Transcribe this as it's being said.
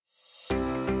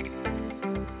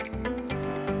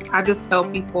I just tell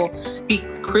people, be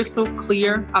crystal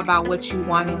clear about what you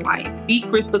want in life. Be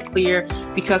crystal clear,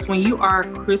 because when you are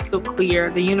crystal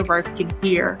clear, the universe can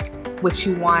hear what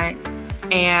you want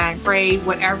and pray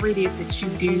whatever it is that you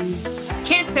do.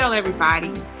 Can't tell everybody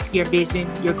your vision,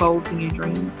 your goals, and your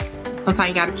dreams. Sometimes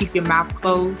you got to keep your mouth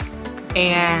closed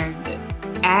and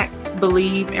ask,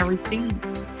 believe, and receive.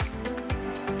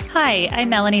 Hi, I'm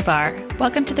Melanie Barr.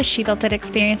 Welcome to the She Built It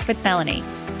Experience with Melanie.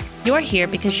 You're here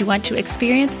because you want to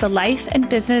experience the life and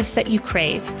business that you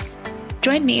crave.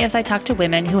 Join me as I talk to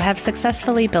women who have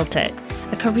successfully built it,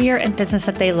 a career and business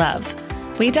that they love.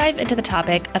 We dive into the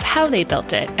topic of how they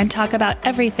built it and talk about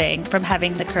everything from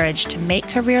having the courage to make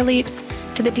career leaps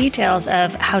to the details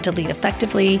of how to lead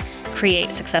effectively,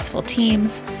 create successful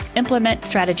teams, implement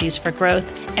strategies for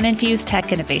growth, and infuse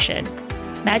tech innovation.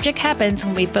 Magic happens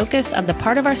when we focus on the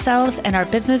part of ourselves and our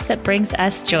business that brings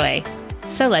us joy.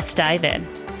 So let's dive in.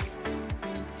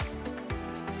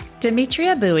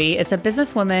 Demetria Buie is a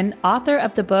businesswoman, author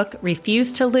of the book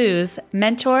Refuse to Lose,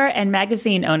 mentor and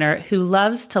magazine owner who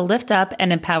loves to lift up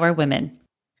and empower women.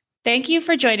 Thank you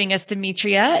for joining us,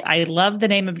 Demetria. I love the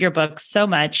name of your book so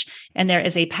much, and there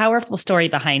is a powerful story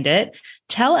behind it.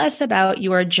 Tell us about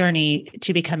your journey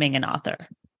to becoming an author.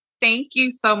 Thank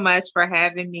you so much for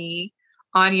having me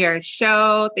on your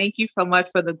show. Thank you so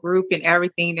much for the group and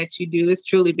everything that you do. It's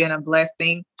truly been a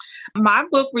blessing. My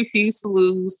book, Refuse to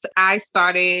Lose, I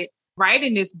started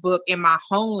writing this book in my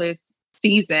homeless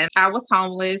season. I was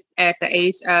homeless at the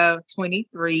age of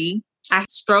 23. I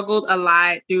struggled a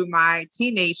lot through my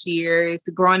teenage years,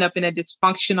 growing up in a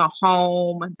dysfunctional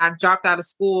home. I dropped out of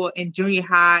school in junior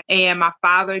high and my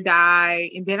father died.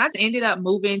 And then I ended up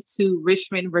moving to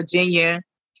Richmond, Virginia,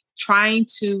 trying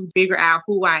to figure out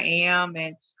who I am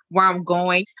and where I'm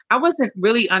going. I wasn't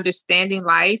really understanding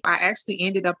life. I actually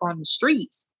ended up on the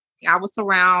streets. I was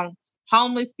around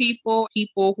homeless people,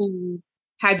 people who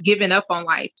had given up on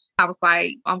life. I was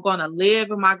like, I'm going to live.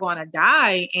 Am I going to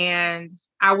die? And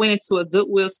I went into a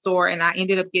Goodwill store and I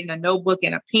ended up getting a notebook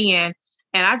and a pen.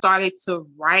 And I started to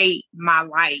write my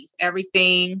life,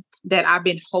 everything that I've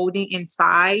been holding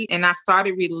inside. And I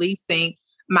started releasing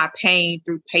my pain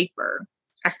through paper.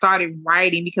 I started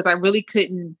writing because I really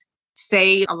couldn't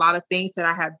say a lot of things that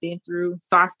I have been through.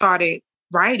 So I started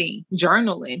writing,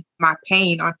 journaling my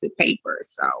pain onto paper.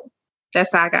 So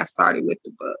that's how I got started with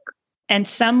the book. And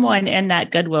someone in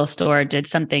that Goodwill store did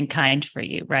something kind for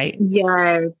you, right?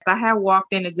 Yes. I had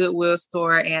walked in the Goodwill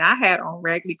store and I had on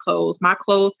raggedy clothes. My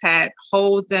clothes had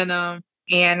holes in them.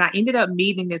 And I ended up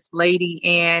meeting this lady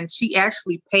and she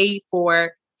actually paid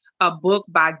for a book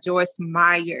by Joyce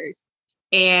Myers.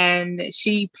 And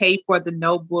she paid for the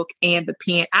notebook and the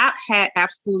pen. I had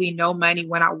absolutely no money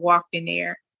when I walked in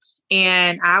there.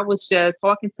 And I was just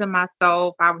talking to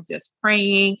myself. I was just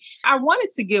praying. I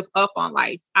wanted to give up on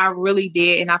life. I really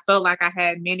did. And I felt like I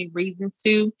had many reasons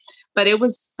to, but it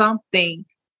was something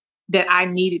that I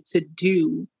needed to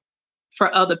do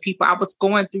for other people. I was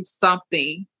going through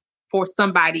something for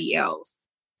somebody else.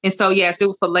 And so, yes, it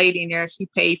was a lady in there. She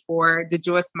paid for the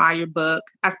Joyce Meyer book.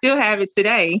 I still have it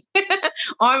today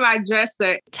on my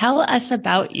dresser. Tell us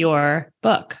about your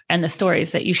book and the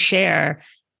stories that you share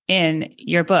in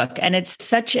your book. And it's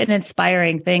such an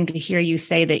inspiring thing to hear you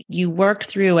say that you worked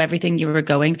through everything you were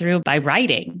going through by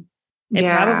writing. It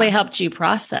probably helped you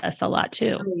process a lot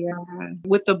too. Yeah.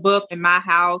 With the book in my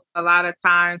house, a lot of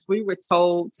times we were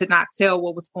told to not tell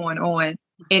what was going on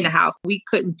in the house. We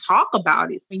couldn't talk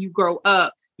about it. When you grow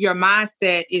up, your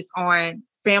mindset is on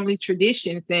family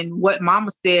traditions and what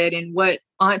mama said and what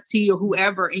auntie or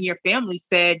whoever in your family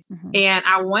said. Mm-hmm. And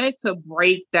I wanted to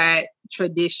break that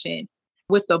tradition.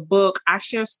 With the book, I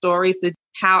share stories of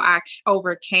how I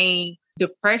overcame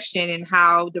depression and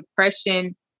how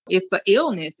depression is an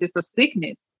illness, it's a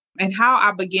sickness, and how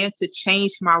I began to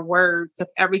change my words of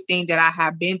everything that I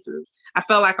have been through. I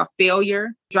felt like a failure,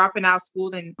 dropping out of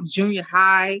school in junior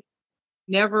high,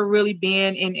 never really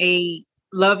been in a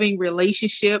loving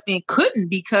relationship and couldn't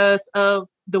because of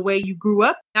the way you grew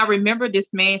up. I remember this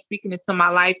man speaking into my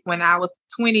life when I was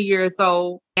 20 years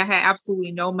old. I had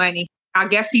absolutely no money. I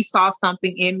guess he saw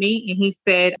something in me and he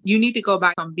said, you need to go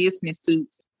buy some business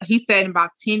suits. He said in about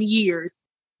 10 years,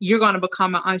 you're going to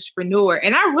become an entrepreneur.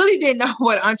 And I really didn't know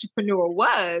what an entrepreneur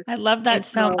was. I love that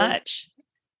so much.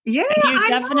 Yeah. And you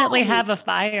definitely have a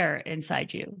fire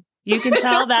inside you. You can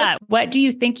tell that. What do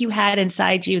you think you had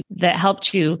inside you that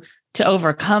helped you to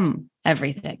overcome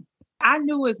everything? I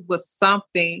knew it was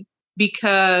something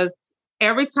because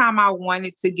every time I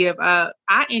wanted to give up,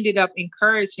 I ended up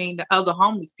encouraging the other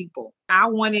homeless people. I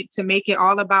wanted to make it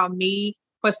all about me.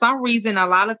 For some reason, a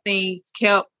lot of things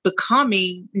kept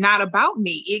becoming not about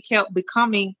me. It kept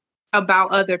becoming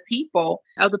about other people.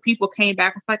 Other people came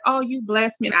back. It's like, oh, you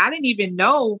blessed me. And I didn't even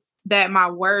know that my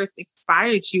words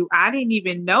inspired you. I didn't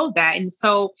even know that. And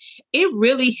so it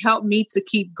really helped me to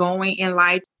keep going in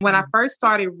life. When I first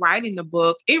started writing the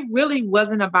book, it really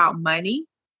wasn't about money.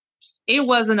 It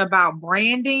wasn't about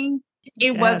branding.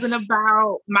 It wasn't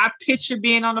about my picture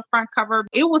being on the front cover.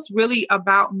 It was really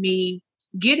about me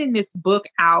getting this book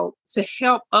out to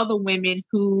help other women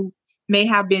who may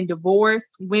have been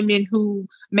divorced, women who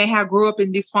may have grew up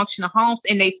in dysfunctional homes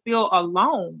and they feel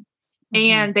alone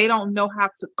and they don't know how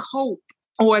to cope,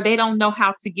 or they don't know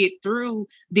how to get through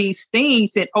these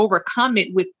things and overcome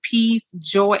it with peace,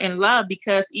 joy, and love.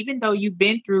 Because even though you've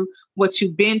been through what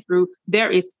you've been through, there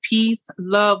is peace,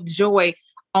 love, joy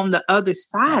on the other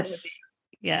side of it.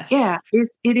 Yes. Yeah,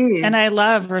 it is. And I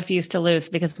love Refuse to Lose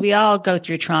because we all go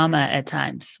through trauma at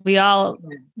times. We all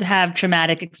have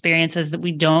traumatic experiences that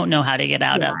we don't know how to get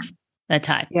out of at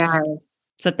times.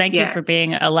 Yes. So thank you for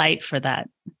being a light for that.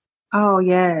 Oh,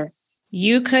 yes.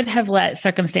 You could have let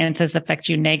circumstances affect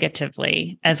you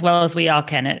negatively, as well as we all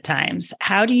can at times.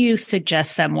 How do you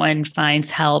suggest someone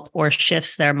finds help or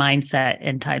shifts their mindset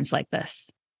in times like this?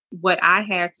 What I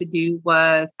had to do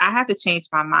was I had to change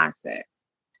my mindset.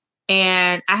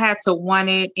 And I had to want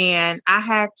it, and I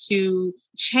had to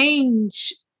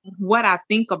change what I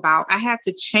think about. I had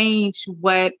to change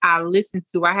what I listen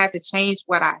to. I had to change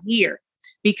what I hear.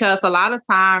 Because a lot of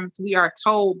times we are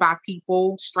told by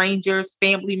people, strangers,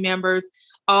 family members,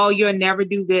 oh, you'll never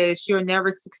do this, you'll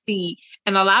never succeed.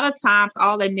 And a lot of times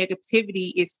all that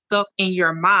negativity is stuck in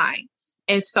your mind.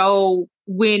 And so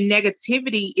when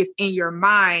negativity is in your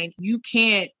mind, you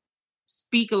can't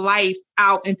speak life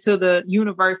out into the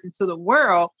universe, into the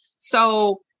world.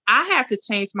 So I have to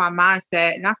change my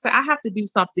mindset. And I said, I have to do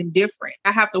something different.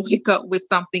 I have to wake up with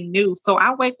something new. So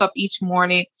I wake up each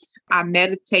morning, I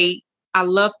meditate. I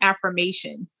love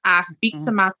affirmations. I speak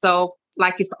to myself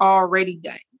like it's already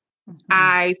done.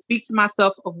 I speak to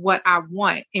myself of what I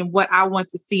want and what I want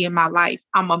to see in my life.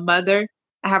 I'm a mother.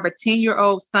 I have a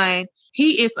 10-year-old son.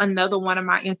 He is another one of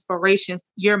my inspirations.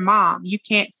 Your mom, you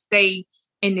can't stay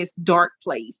in this dark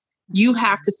place. You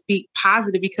have to speak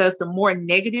positive, because the more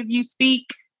negative you speak,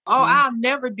 oh, I'll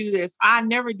never do this, I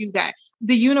never do that.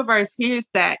 The universe hears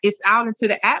that. It's out into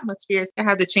the atmosphere. I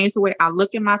have to change the way I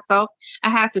look at myself. I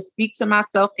have to speak to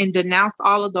myself and denounce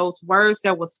all of those words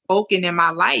that were spoken in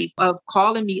my life of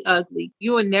calling me ugly.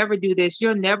 You will never do this.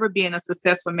 You'll never be in a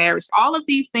successful marriage. All of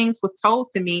these things was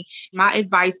told to me. My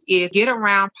advice is get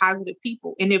around positive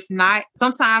people. And if not,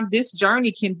 sometimes this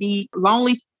journey can be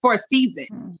lonely for a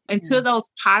season until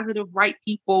those positive, right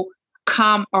people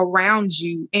come around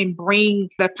you and bring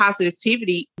the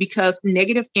positivity, because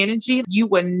negative energy, you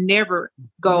will never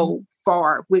go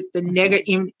far with the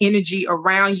negative energy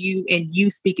around you and you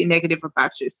speaking negative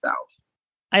about yourself.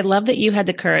 I love that you had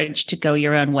the courage to go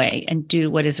your own way and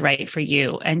do what is right for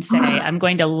you and say, I'm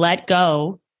going to let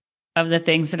go of the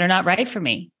things that are not right for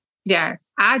me.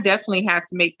 Yes, I definitely had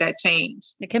to make that change.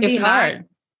 It can be hard,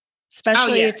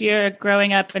 especially if you're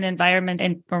growing up in an environment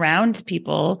and around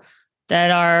people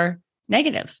that are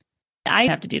negative. I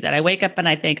have to do that. I wake up and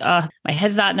I think, oh, my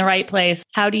head's not in the right place.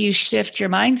 How do you shift your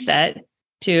mindset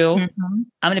to,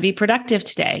 I'm going to be productive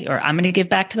today, or I'm going to give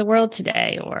back to the world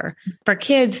today? Or for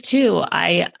kids too,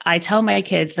 I tell my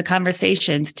kids the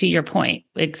conversations, to your point,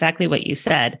 exactly what you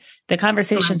said, the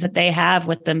conversations that they have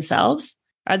with themselves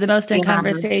are the most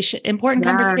important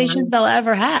conversations they'll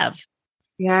ever have.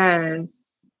 Yes.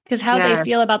 Because how they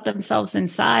feel about themselves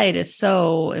inside is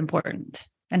so important.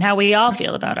 And how we all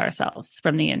feel about ourselves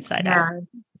from the inside out.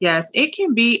 Yes, it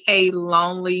can be a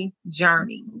lonely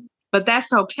journey, but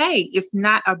that's okay. It's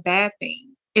not a bad thing.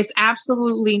 It's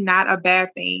absolutely not a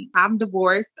bad thing. I'm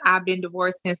divorced. I've been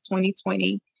divorced since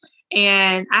 2020.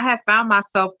 And I have found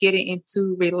myself getting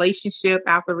into relationship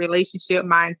after relationship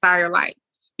my entire life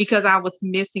because I was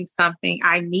missing something.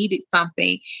 I needed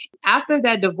something. After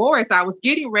that divorce, I was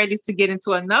getting ready to get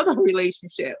into another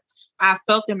relationship. I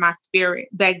felt in my spirit,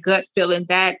 that gut feeling,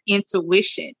 that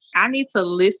intuition. I need to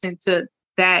listen to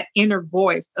that inner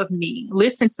voice of me,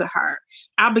 listen to her.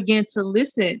 I began to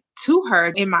listen to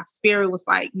her, and my spirit was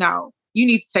like, no, you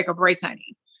need to take a break,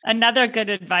 honey. Another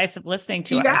good advice of listening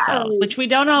to ourselves, which we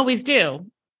don't always do,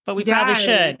 but we probably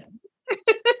should.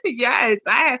 Yes,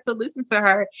 I had to listen to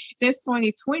her. Since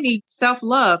 2020,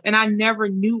 self-love. And I never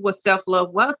knew what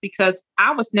self-love was because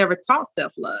I was never taught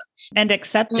self-love. And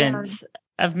acceptance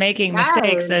of making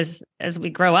mistakes as we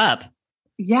grow up.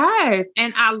 Yes.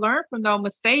 And I learned from those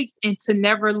mistakes and to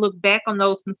never look back on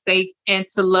those mistakes and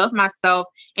to love myself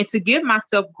and to give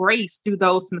myself grace through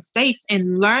those mistakes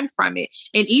and learn from it.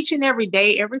 And each and every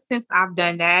day, ever since I've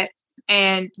done that,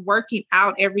 and working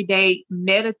out every day,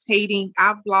 meditating.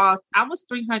 I was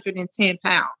 310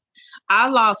 pounds. I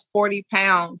lost 40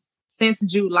 pounds since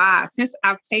July, since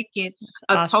I've taken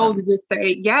a toll to just say,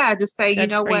 you Good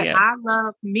know for what? you. I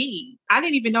love me. I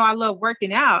didn't even know I love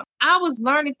working out. I was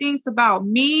learning things about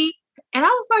me. And I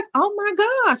was like, oh my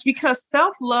gosh, because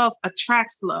self-love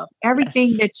attracts love, everything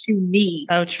Yes. that you need.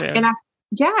 So true.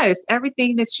 Yes,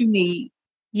 everything that you need.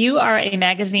 You are a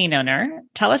magazine owner.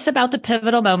 Tell us about the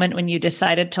pivotal moment when you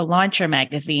decided to launch your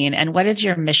magazine and what is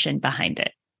your mission behind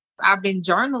it? I've been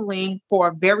journaling for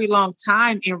a very long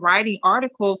time and writing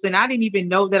articles, and I didn't even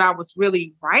know that I was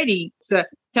really writing to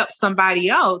help somebody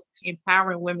else,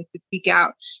 empowering women to speak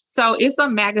out. So it's a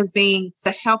magazine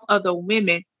to help other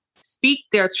women speak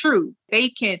their truth. They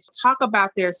can talk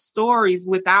about their stories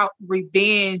without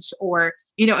revenge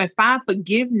and find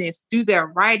forgiveness through their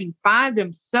writing, find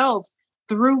themselves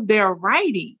through their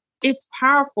writing. It's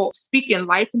powerful speaking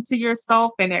life into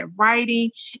yourself and at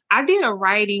writing. I did a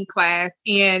writing class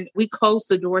and we closed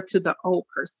the door to the old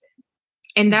person.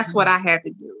 And that's what I had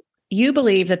to do. You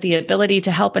believe that the ability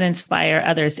to help and inspire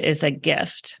others is a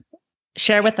gift.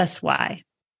 Share with us why.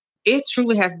 It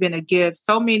truly has been a gift.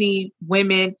 So many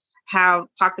women have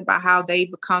talked about how they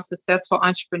become successful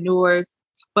entrepreneurs,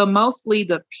 but mostly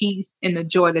the peace and the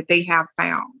joy that they have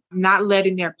found, not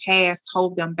letting their past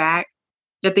hold them back,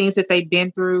 the things that they've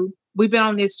been through. We've been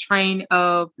on this train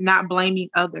of not blaming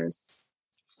others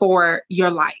for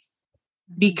your life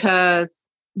because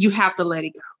you have to let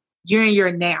it go. You're in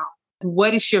your now.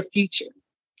 What is your future?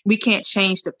 We can't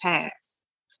change the past.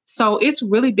 So it's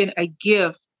really been a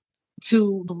gift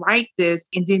to write this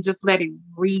and then just let it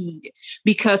read,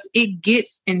 because it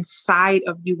gets inside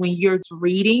of you when you're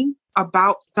reading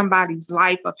about somebody's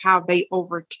life of how they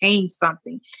overcame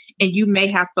something. And you may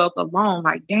have felt alone,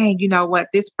 like, dang, you know what?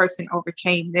 This person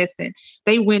overcame this and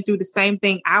they went through the same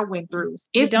thing I went through.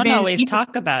 You don't always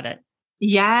talk about it.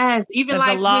 Yes. Even There's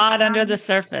like a lot under the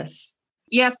surface.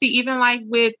 Yeah. See, even like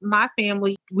with my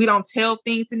family, we don't tell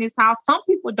things in this house. Some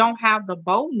people don't have the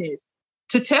boldness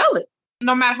to tell it,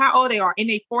 no matter how old they are, in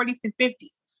their 40s and 50s.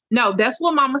 No, that's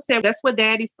what mama said. That's what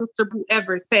daddy, sister,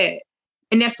 whoever said.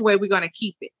 And that's the way we're going to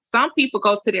keep it. Some people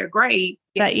go to their grave.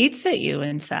 That eats at you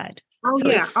inside. Oh, so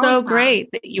yeah. It's so great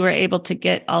that you were able to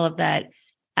get all of that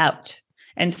out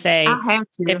and say, I have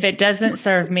to. If it doesn't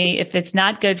serve me, if it's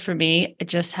not good for me, I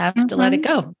just have to let it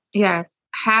go. Yes,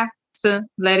 have to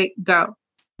let it go.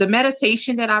 The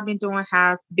meditation that I've been doing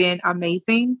has been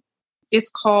amazing. It's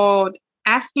called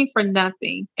Asking for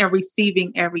Nothing and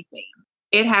Receiving Everything.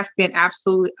 It has been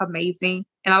absolutely amazing.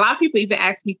 And a lot of people even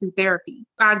ask me through therapy.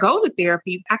 I go to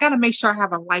therapy. I got to make sure I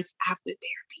have a life after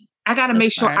therapy. I got to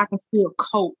make sure I can still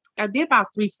cope. I did about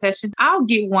 3 sessions. I'll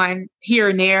get one here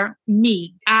and there.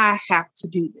 I have to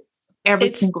do this every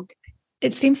single day.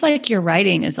 It seems like your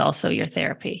writing is also your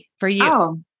therapy for you.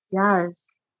 Oh, yes.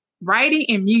 Writing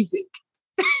and music.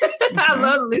 I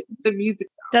love to listen to music.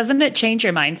 Doesn't it change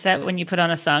your mindset when you put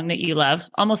on a song that you love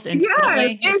almost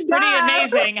instantly? Yes, it's pretty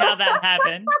amazing how that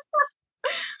happens.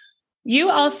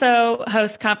 You also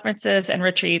host conferences and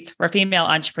retreats for female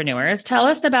entrepreneurs. Tell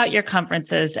us about your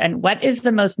conferences and what is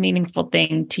the most meaningful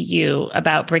thing to you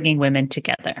about bringing women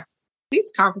together?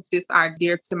 These conferences are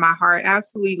dear to my heart. I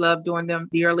absolutely love doing them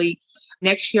dearly.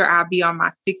 Next year, I'll be on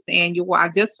my 6th annual. I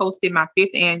just hosted my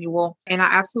 5th annual, and I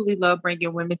absolutely love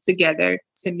bringing women together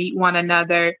to meet one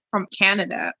another from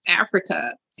Canada,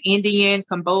 Africa, Indian,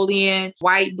 Cambodian,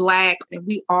 white, Black, and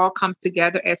we all come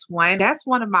together as one. That's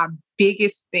one of my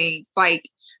biggest things. Like,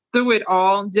 through it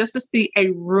all, just to see a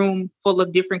room full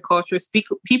of different cultures,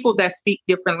 people that speak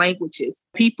different languages,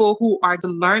 people who are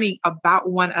learning about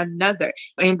one another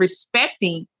and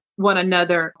respecting one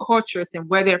another, cultures and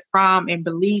where they're from and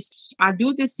beliefs. I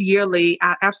do this yearly.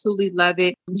 I absolutely love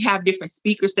it. We have different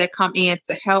speakers that come in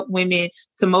to help women,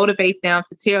 to motivate them,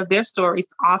 to tell their stories.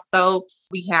 Also,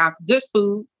 we have good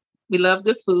food. We love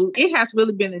good food. It has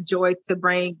really been a joy to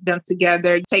bring them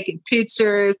together, taking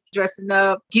pictures, dressing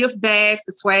up, gift bags,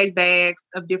 the swag bags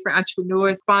of different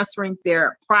entrepreneurs, sponsoring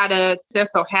their products. They're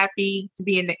so happy to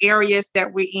be in the areas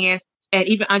that we're in, and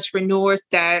even entrepreneurs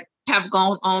that have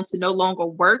gone on to no longer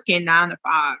work in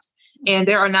 9-to-5s. And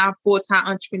there are now full-time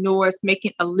entrepreneurs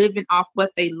making a living off what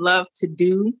they love to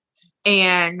do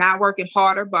and not working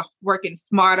harder, but working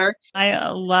smarter. I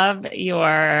love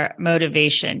your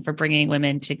motivation for bringing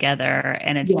women together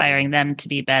and inspiring them to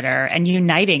be better and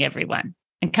uniting everyone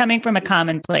and coming from a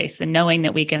common place and knowing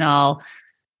that we can all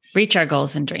reach our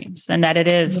goals and dreams and that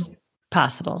it is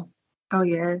possible. Oh,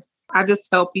 yes. I just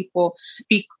tell people,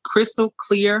 be crystal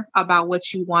clear about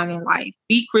what you want in life.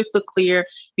 Be crystal clear,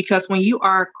 because when you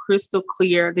are crystal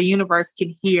clear, the universe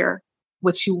can hear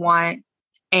what you want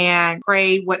and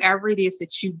pray whatever it is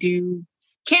that you do.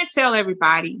 Can't tell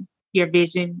everybody your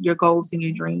vision, your goals, and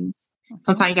your dreams.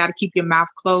 Sometimes you got to keep your mouth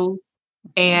closed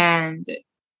and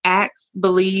ask,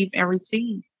 believe, and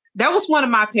receive. That was one of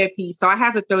my pet peeves. So I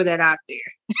have to throw that out there.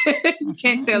 You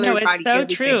can't tell everybody. It's so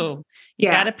everything. True. You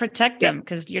got to protect them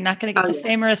because you're not going to get the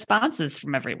same responses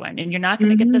from everyone. And you're not going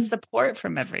to get the support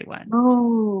from everyone.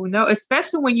 Oh, no.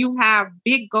 Especially when you have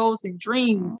big goals and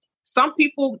dreams. Some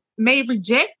people may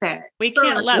reject that. We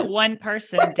can't let one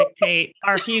person dictate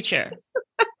our future.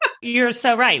 You're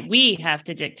so right. We have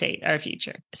to dictate our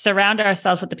future. Surround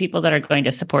ourselves with the people that are going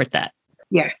to support that.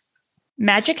 Yes.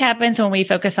 Magic happens when we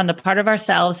focus on the part of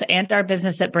ourselves and our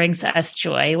business that brings us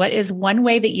joy. What is one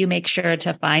way that you make sure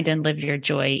to find and live your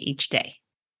joy each day?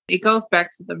 It goes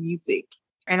back to the music.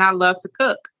 And I love to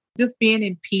cook. Just being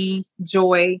in peace,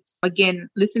 joy. Again,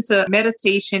 listen to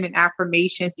meditation and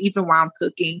affirmations even while I'm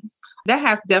cooking. That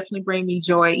has definitely bring me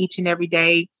joy each and every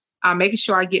day. Making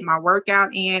sure I get my workout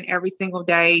in every single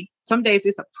day. Some days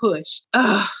it's a push.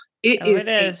 It is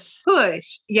a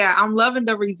push. Yeah, I'm loving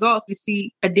the results. You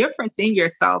see a difference in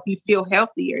yourself. You feel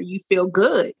healthier. You feel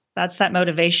good. That's that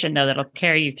motivation, though, that'll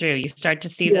carry you through. You start to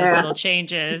see those little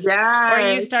changes. Yes.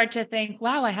 Or you start to think,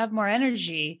 wow, I have more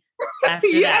energy after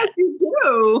yes, that. You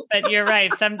do. But you're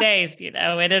right. Some days,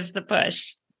 it is the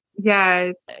push.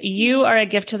 Yes. You are a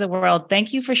gift to the world.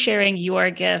 Thank you for sharing your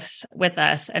gifts with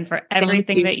us and for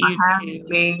everything that you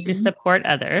do to support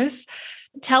others.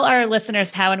 Tell our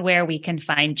listeners how and where we can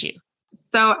find you.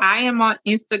 So I am on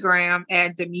Instagram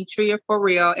at Demetria for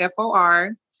real,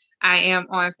 FOR. I am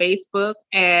on Facebook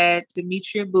at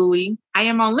Demetria Buie. I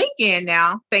am on LinkedIn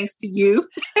now, thanks to you.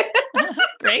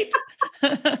 Great.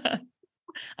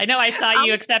 I know I saw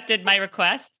you accepted my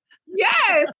request.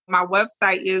 Yes. My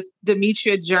website is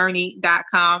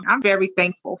demetriajourney.com. I'm very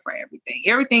thankful for everything.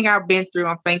 Everything I've been through,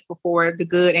 I'm thankful for, the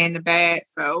good and the bad.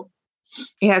 So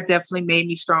it has definitely made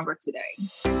me stronger today.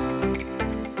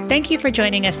 Thank you for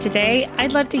joining us today.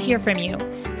 I'd love to hear from you.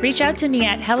 Reach out to me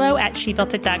at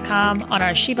hello@shebuiltit.com on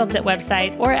our She Built It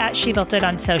website or at She Built It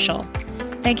on social.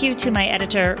 Thank you to my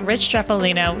editor, Rich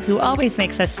Streffolino, who always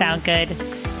makes us sound good.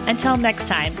 Until next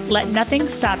time, let nothing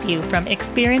stop you from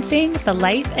experiencing the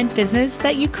life and business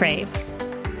that you crave.